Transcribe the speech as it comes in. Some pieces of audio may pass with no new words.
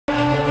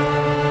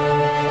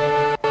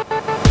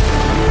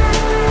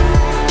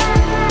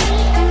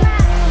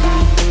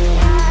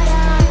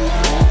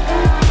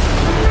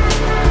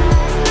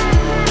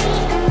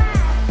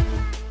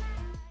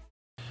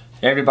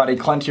Hey everybody,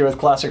 Clint here with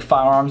Classic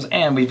Firearms,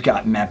 and we've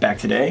got Matt back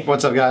today.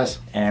 What's up, guys?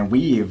 And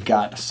we've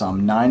got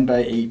some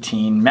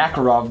 9x18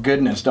 Makarov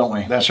goodness, don't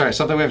we? That's right,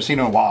 something we haven't seen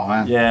in a while,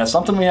 man. Yeah,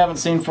 something we haven't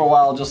seen for a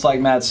while, just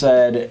like Matt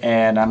said,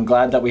 and I'm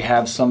glad that we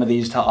have some of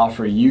these to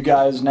offer you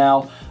guys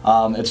now.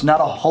 It's not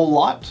a whole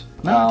lot.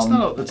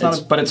 No,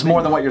 but it's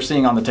more than what you're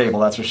seeing on the table,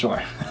 that's for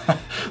sure.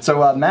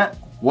 So, Matt,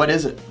 what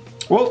is it?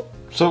 Well,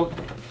 so,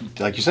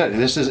 like you said,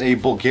 this is a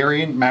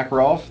Bulgarian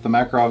Makarov. The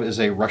Makarov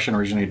is a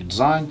Russian-originated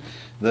design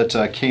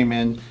that came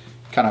in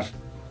kind of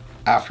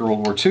after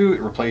World War II. It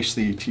replaced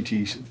the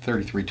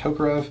TT-33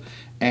 Tokarev,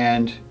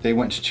 and they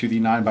went to the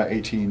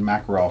 9x18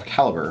 Makarov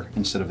caliber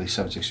instead of the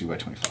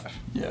 7.62x25.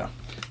 Yeah.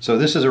 So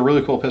this is a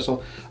really cool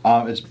pistol.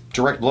 It's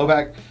direct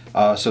blowback,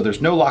 so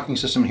there's no locking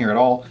system here at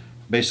all.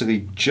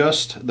 Basically,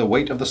 just the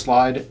weight of the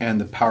slide and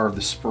the power of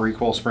the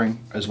recoil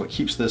spring is what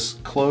keeps this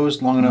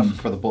closed long enough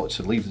for the bullet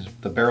to leave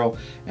the barrel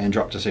and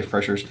drop to safe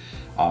pressures.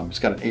 It's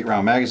got an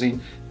 8-round magazine.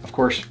 Of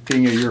course,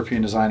 being a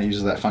European design, it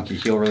uses that funky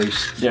heel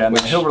release. Yeah, and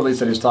the heel release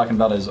that he was talking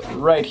about is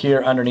right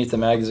here underneath the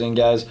magazine,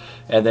 guys.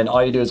 And then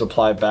all you do is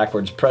apply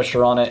backwards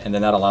pressure on it, and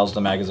then that allows the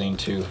magazine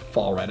to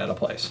fall right out of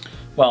place.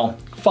 Well,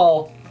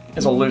 fall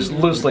is a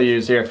loosely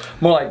used here.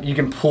 More like you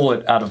can pull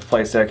it out of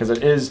place there, because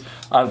it is,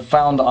 I've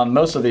found on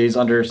most of these,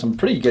 under some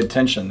pretty good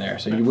tension there.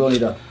 So you will need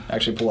to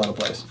actually pull out of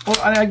place. Well,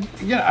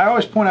 I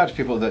always point out to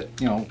people that,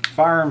 you know,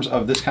 firearms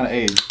of this kind of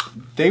age,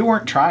 they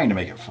weren't trying to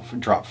make it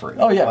drop free.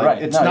 Oh yeah, like,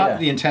 right. It's not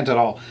the intent at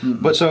all.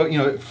 But so, you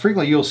know,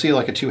 frequently you'll see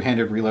like a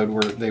two-handed reload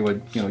where they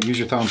would, you know, use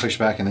your thumb, push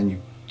back, and then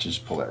you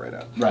just pull that right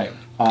out. Right.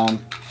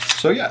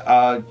 So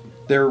yeah,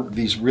 they're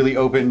these really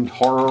open,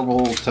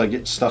 horrible to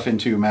get stuff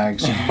into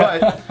mags.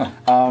 But,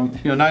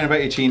 you know,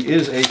 9x18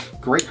 is a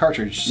great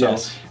cartridge. So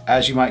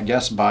as you might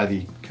guess by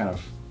the kind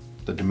of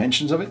the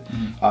dimensions of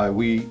it,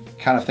 we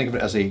kind of think of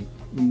it as a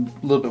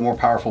little bit more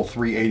powerful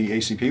 380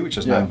 ACP, which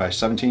is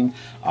 9x17.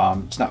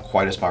 It's not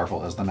quite as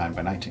powerful as the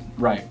 9x19.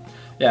 Right.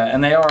 Yeah,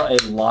 and they are a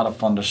lot of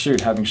fun to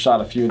shoot. Having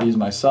shot a few of these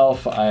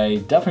myself, I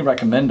definitely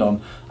recommend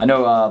them. I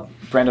know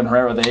Brandon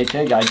Herrera, the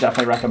AK guy,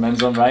 definitely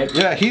recommends them, right?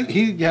 Yeah,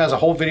 he has a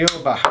whole video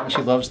about how much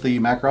he loves the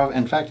Makarov.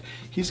 In fact,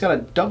 he's got a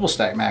double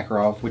stack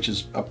Makarov, which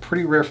is a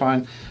pretty rare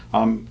find.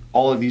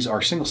 All of these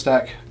are single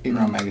stack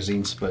 8-round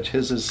magazines, but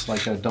his is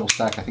like a double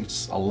stack. I think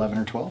it's 11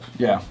 or 12.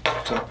 Yeah.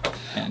 So,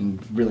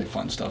 and really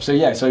fun stuff. So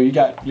yeah, so you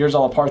got yours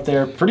all apart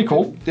there. Pretty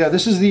cool. Yeah,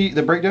 this is the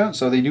breakdown.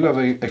 So they do have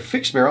a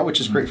fixed barrel,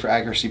 which is great for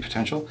accuracy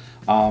potential.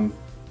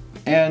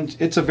 And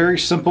it's a very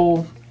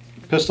simple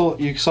pistol.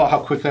 You saw how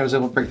quickly I was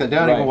able to break that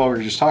down even while we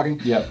were just talking.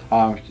 Yep.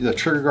 The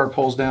trigger guard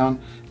pulls down,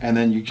 and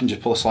then you can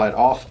just pull a slide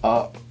off,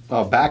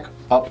 back,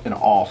 up, and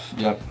off.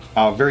 Yep.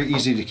 Very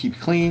easy to keep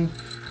clean.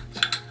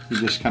 You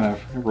just kind of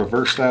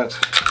reverse that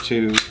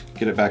to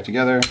get it back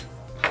together.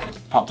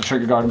 Pop the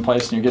trigger guard in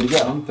place and you're good to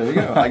go. There you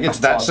go. Like, it's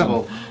that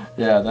awesome. simple.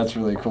 Yeah, that's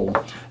really cool.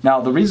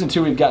 Now, the reason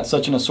too we've got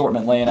such an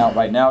assortment laying out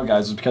right now,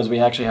 guys, is because we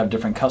actually have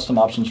different custom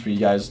options for you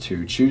guys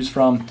to choose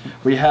from.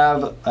 We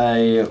have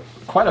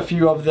quite a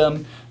few of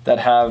them that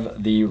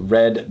have the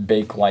red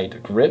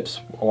Bakelite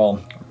grips,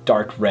 well,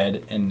 dark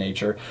red in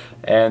nature,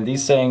 and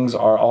these things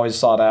are always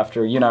sought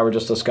after. You and I were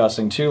just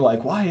discussing too,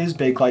 like, why is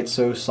Bakelite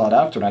so sought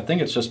after? And I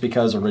think it's just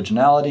because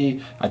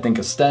originality, I think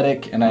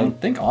aesthetic, and I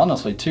think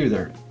honestly too,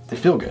 they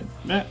feel good.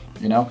 Yeah.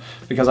 You know,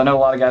 because I know a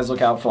lot of guys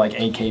look out for like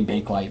AK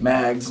Bakelite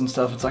mags and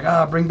stuff. It's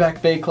like, bring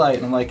back Bakelite,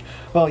 and I'm like,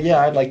 well,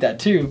 yeah, I'd like that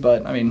too,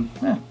 but I mean,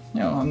 you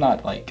know, I'm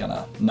not like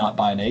gonna not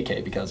buy an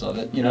AK because of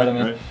it. You know what I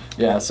mean? Right.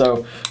 Yeah.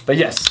 So, but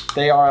yes,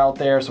 they are out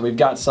there. So we've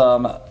got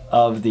some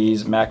of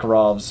these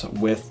Makarovs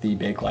with the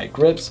Bakelite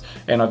grips,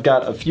 and I've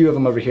got a few of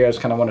them over here. I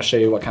just kind of want to show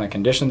you what kind of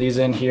condition these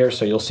in here.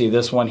 So you'll see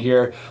this one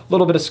here, a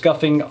little bit of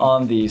scuffing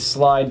on the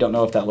slide. Don't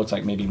know if that looks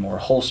like maybe more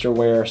holster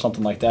wear or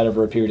something like that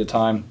over a period of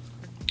time.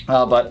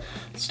 But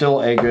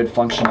still a good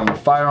functioning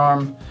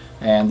firearm.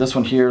 And this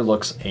one here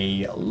looks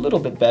a little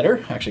bit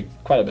better, actually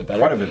quite a bit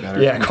better. Quite a bit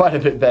better. Yeah, quite a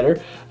bit better.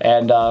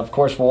 And of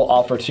course we'll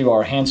offer to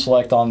our hand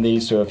select on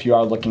these, so if you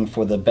are looking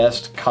for the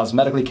best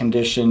cosmetically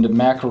conditioned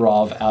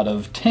Makarov out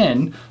of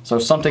 10, so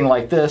something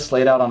like this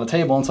laid out on the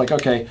table, and it's like,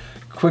 okay,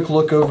 quick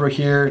look over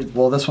here,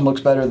 well this one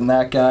looks better than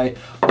that guy,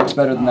 looks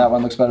better than that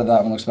one, looks better than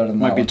that one, looks better than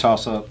that one. Might be a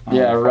toss-up.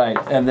 Yeah, right.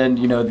 And then,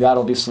 you know,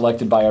 that'll be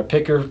selected by our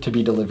picker to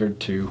be delivered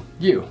to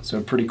you.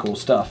 So pretty cool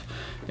stuff.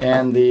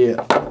 And the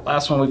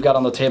last one we've got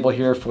on the table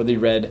here for the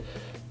red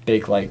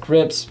Bakelite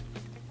grips.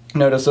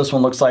 Notice this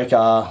one looks like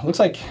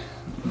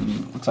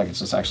it's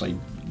just actually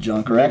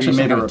junk, or actually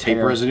maybe a tape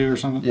residue or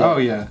something. Yeah. Oh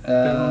yeah,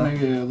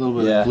 maybe a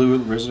little bit of glue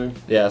residue.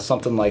 Yeah,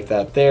 something like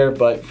that there.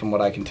 But from what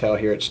I can tell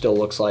here, it still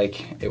looks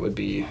like it would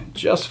be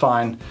just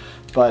fine.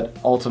 But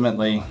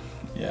ultimately,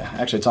 yeah,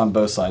 actually it's on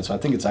both sides, so I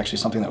think it's actually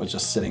something that was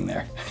just sitting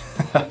there.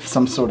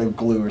 Some sort of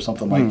glue or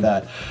something like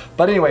that.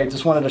 But anyway,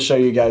 just wanted to show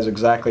you guys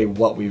exactly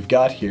what we've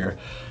got here.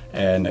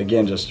 And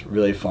again, just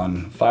really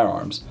fun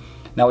firearms.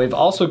 Now we've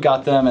also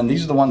got them, and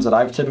these are the ones that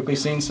I've typically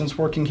seen since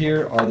working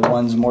here, are the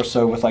ones more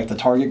so with like the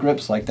target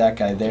grips, like that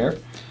guy there.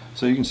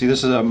 So you can see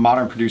this is a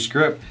modern produced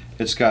grip.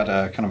 It's got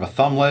a kind of a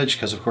thumb ledge,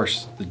 because of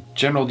course the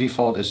general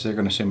default is they're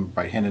going to assume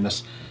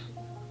right-handedness.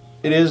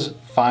 It is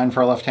fine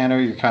for a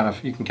left-hander. You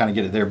can kind of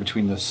get it there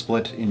between the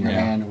split in your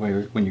hand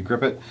when you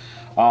grip it.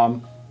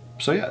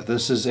 So yeah,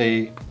 this is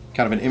a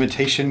kind of an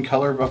imitation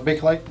color of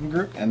Bakelite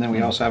grip, and then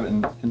we also have it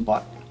in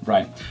black.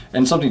 Right,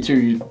 and something too,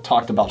 you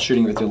talked about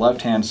shooting with your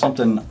left hand.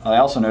 Something I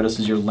also noticed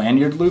is your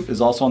lanyard loop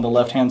is also on the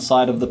left-hand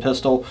side of the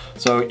pistol.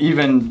 So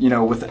even, you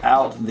know,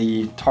 without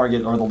the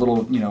target or the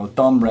little, you know,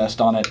 thumb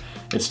rest on it,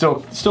 it still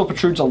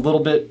protrudes a little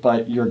bit,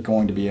 but you're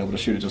going to be able to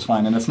shoot it just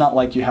fine. And it's not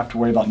like you have to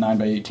worry about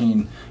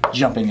 9x18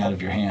 jumping out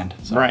of your hand.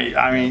 So. Right,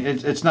 I mean,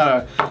 it's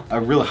not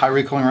a real high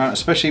recoiling round,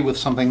 especially with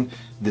something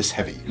this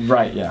heavy.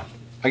 Right, yeah.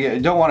 I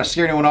don't want to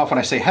scare anyone off when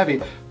I say heavy,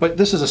 but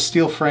this is a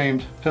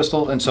steel-framed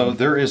pistol, and so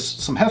there is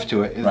some heft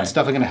to it, and it's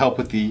definitely going to help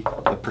with the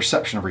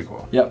perception of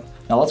recoil. Yep.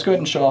 Now let's go ahead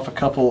and show off a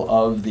couple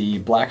of the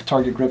black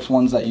target grips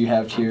ones that you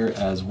have here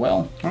as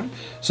well. All right.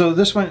 So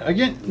this one,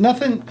 again,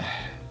 nothing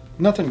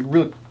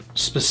really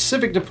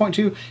specific to point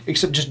to,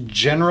 except just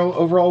general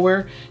overall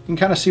wear. You can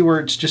kind of see where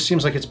it just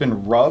seems like it's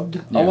been rubbed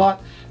a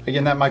lot.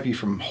 Again, that might be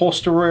from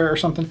holster wear or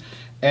something,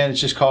 and it's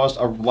just caused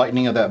a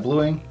lightening of that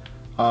bluing.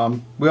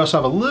 We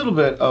also have a little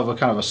bit of a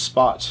kind of a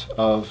spot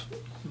of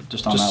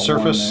just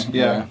surface,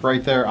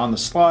 right there on the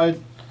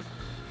slide.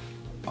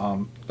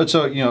 But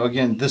so, you know,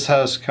 again, this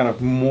has kind of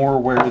more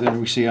wear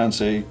than we see on,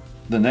 say,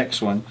 the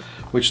next one,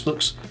 which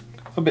looks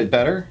a bit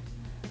better.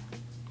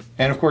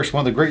 And of course,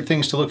 one of the great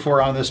things to look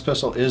for on this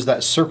pistol is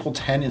that Circle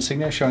 10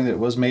 insignia, showing that it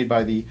was made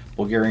by the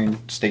Bulgarian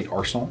State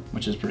Arsenal.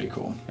 Which is pretty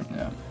cool,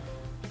 yeah.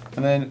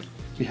 And then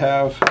we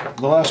have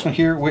the last one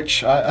here,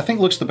 which I think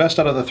looks the best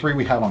out of the three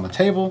we have on the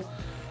table.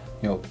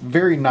 You know,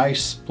 very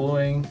nice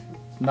bluing,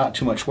 not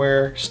too much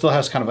wear, still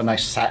has kind of a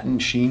nice satin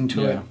sheen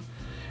to it.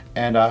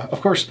 And of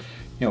course,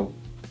 you know,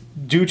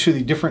 due to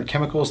the different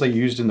chemicals they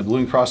used in the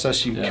bluing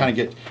process, you kind of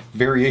get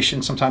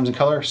variation sometimes in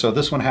color. So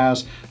this one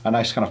has a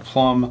nice kind of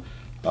plum,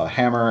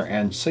 hammer,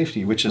 and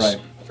safety, which is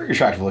very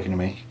attractive looking to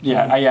me.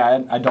 Yeah,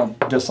 I don't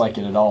dislike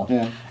it at all.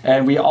 Yeah.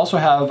 And we also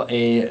have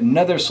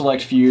another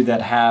select few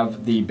that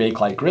have the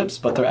Bakelite grips,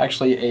 but they're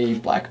actually a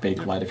black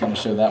Bakelite, if you want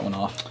to show that one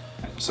off.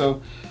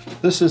 So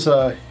this is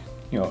a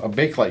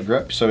Bakelite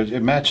grip, so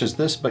it matches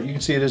this, but you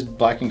can see it is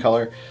black in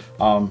color.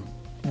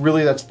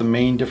 Really, that's the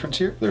main difference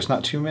here. There's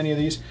not too many of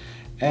these,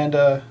 and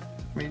I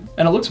mean,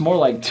 and it looks more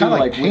like kind of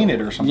like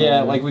painted or something.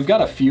 Yeah, like we've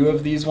got a few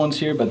of these ones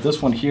here, but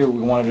this one here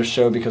we wanted to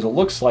show because it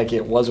looks like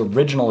it was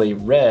originally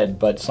red,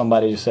 but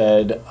somebody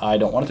said, I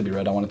don't want it to be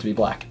red, I want it to be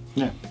black.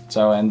 Yeah.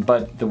 So,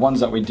 but the ones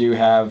that we do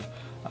have,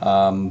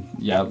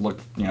 look,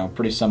 you know,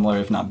 pretty similar,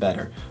 if not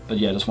better. But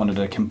yeah, just wanted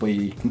to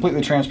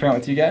completely transparent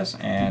with you guys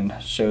and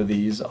show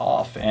these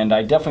off. And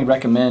I definitely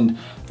recommend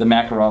the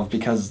Makarov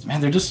because,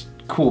 man, they're just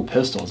cool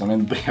pistols. I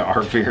mean, they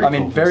are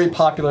very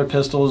popular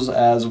pistols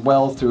as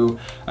well.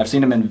 I've seen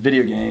them in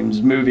video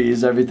games,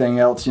 movies, everything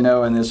else, you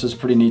know, and it's just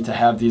pretty neat to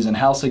have these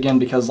in-house again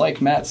because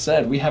like Matt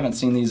said, we haven't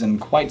seen these in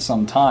quite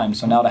some time.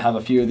 So now to have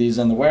a few of these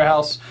in the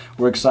warehouse,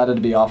 we're excited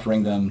to be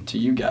offering them to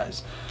you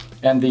guys.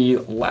 And the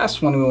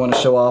last one we want to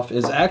show off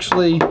is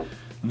actually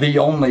the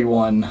only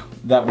one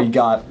that we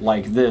got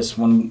like this.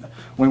 When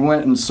we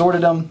went and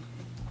sorted them,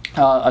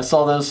 I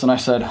saw this and I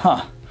said,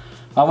 huh,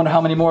 I wonder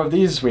how many more of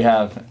these we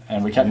have.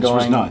 And we kept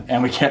going,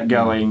 and we kept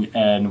going,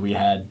 and we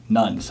had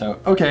none. So,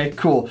 okay,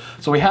 cool.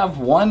 So we have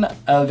one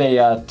of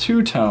a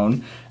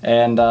two-tone,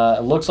 and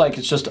it looks like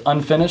it's just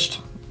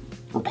unfinished.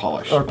 Or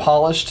polished. Or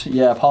polished,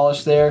 yeah,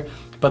 polished there.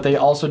 But they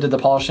also did the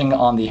polishing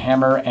on the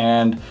hammer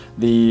and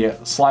the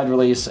slide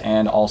release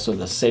and also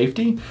the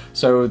safety.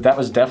 So that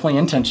was definitely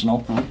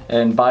intentional.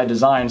 And by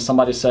design,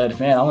 somebody said,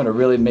 man, I'm gonna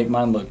really make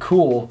mine look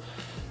cool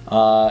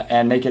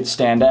and make it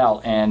stand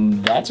out.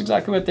 And that's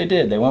exactly what they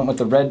did. They went with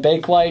the red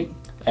Bakelite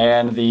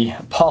and the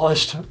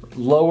polished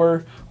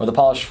lower, or the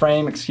polished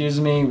frame,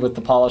 excuse me, with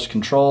the polished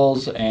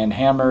controls and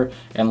hammer,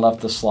 and left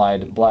the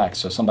slide black.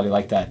 So somebody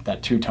liked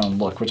that two-tone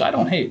look, which I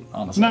don't hate,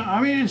 honestly. No,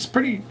 I mean, it's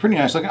pretty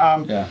nice. Like,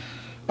 yeah.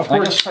 Of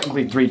course, I guess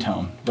technically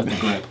three-tone with the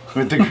grip.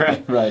 With the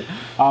grip. Right.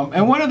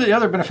 And one of the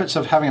other benefits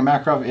of having a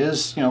Makarov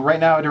is, you know, right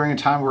now during a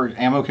time where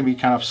ammo can be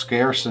kind of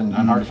scarce and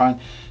hard to find,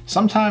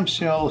 sometimes,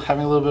 you know,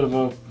 having a little bit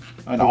of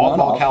an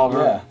all-ball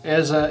caliber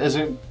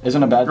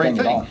isn't a bad thing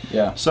at all.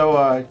 Yeah.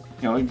 So,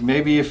 you know,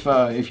 maybe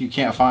if you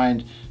can't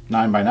find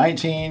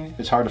 9x19,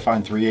 it's hard to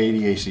find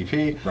 380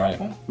 ACP. Right.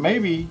 Well,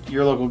 maybe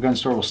your local gun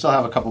store will still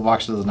have a couple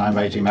boxes of the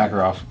 9x18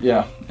 Makarov.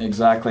 Yeah,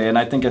 exactly. And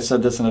I think I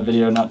said this in a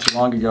video not too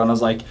long ago, and I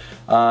was like,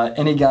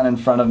 any gun in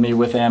front of me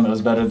with ammo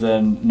is better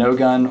than no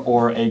gun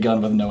or a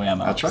gun with no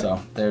ammo. That's right.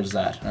 So there's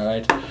that, all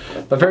right?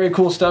 But very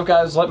cool stuff,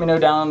 guys. Let me know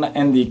down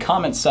in the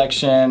comment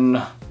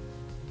section,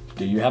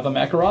 do you have a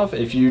Makarov?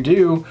 If you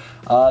do,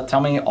 tell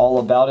me all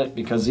about it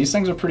because these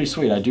things are pretty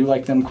sweet. I do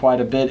like them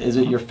quite a bit. Is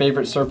it your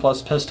favorite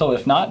surplus pistol?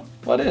 If not,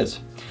 what is?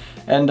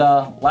 And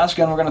last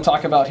gun we're going to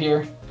talk about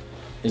here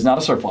is not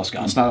a surplus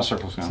gun. It's not a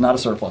surplus gun. It's not a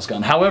surplus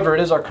gun. However,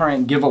 it is our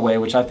current giveaway,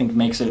 which I think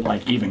makes it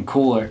like even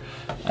cooler.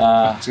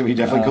 It's gonna be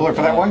definitely cooler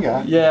for that one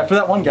guy. Yeah, for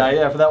that one guy.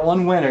 Yeah, for that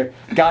one winner,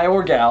 guy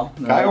or gal.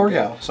 Guy or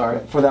gal. Sorry.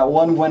 For that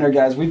one winner,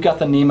 guys, we've got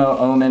the Nemo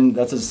Omen.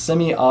 That's a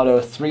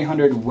semi-auto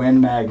 300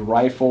 Win Mag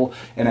rifle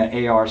in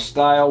an AR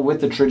style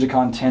with the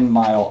Trijicon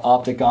 10-mile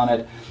optic on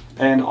it.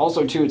 And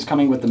also, too, it's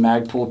coming with the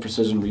Magpul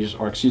precision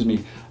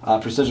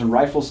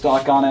rifle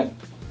stock on it.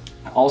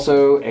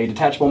 Also, a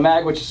detachable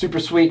mag, which is super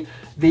sweet.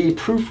 The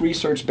Proof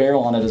Research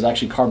barrel on it is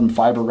actually carbon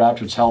fiber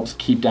wrapped, which helps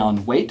keep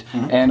down weight,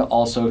 and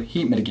also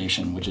heat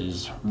mitigation, which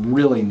is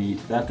really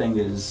neat. That thing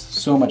is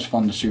so much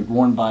fun to shoot.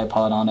 Worn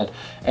bipod on it.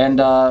 And,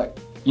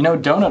 you know,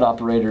 Donut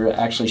Operator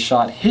actually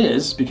shot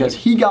his because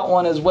he got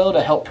one as well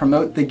to help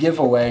promote the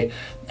giveaway.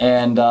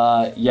 And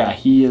yeah,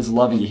 he is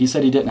loving it. He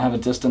said he didn't have a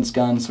distance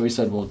gun, so he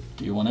said, well,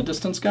 do you want a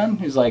distance gun?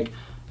 He's like,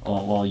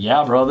 oh, well,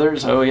 yeah, brother.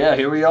 So yeah,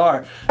 here we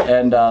are.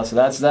 And so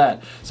that's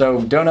that. So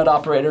Donut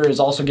Operator is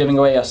also giving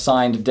away a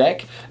signed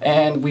deck.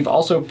 And we've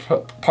also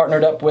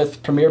partnered up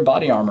with Premier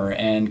Body Armor.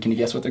 And can you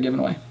guess what they're giving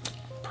away?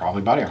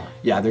 Probably body armor.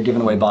 Yeah, they're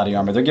giving away body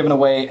armor. They're giving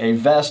away a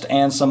vest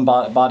and some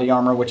body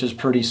armor, which is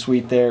pretty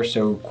sweet there.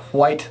 So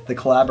quite the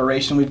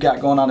collaboration we've got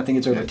going on. I think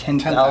it's over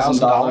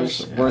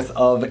 $10,000 worth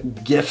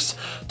of gifts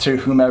to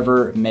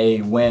whomever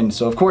may win.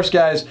 So of course,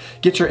 guys,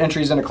 get your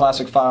entries into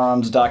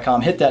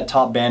ClassicFirearms.com. Hit that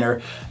top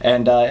banner,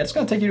 and it's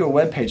going to take you to a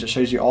webpage that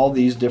shows you all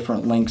these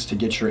different links to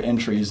get your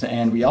entries.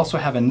 And we also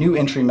have a new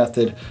entry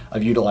method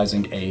of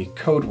utilizing a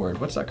code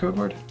word. What's that code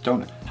word?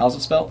 Donut. How's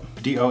it spelled?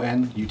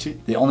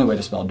 D-O-N-U-T. The only way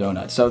to spell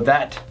donut. So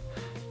that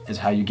is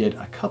how you get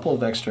a couple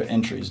of extra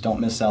entries. Don't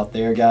miss out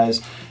there,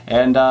 guys.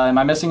 And am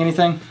I missing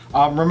anything?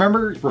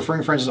 Remember,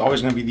 referring friends is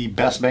always going to be the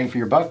best bang for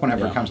your buck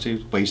whenever it comes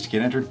to ways to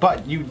get entered.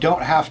 But you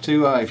don't have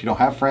to, if you don't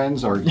have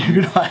friends, or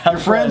you don't have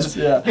your friends,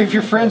 if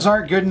your friends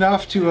aren't good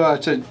enough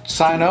to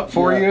sign up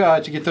for you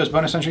to get those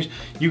bonus entries,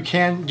 you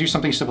can do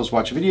something simple as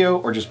watch a video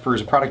or just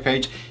peruse a product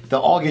page. They'll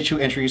all get you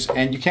entries,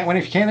 and you can't win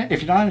if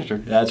you're not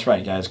entered. That's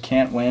right, guys.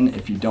 Can't win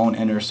if you don't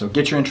enter. So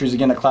get your entries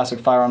again at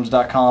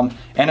ClassicFirearms.com.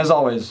 And as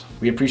always,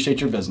 we appreciate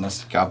your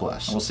business. God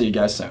bless. And we'll see you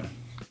guys soon.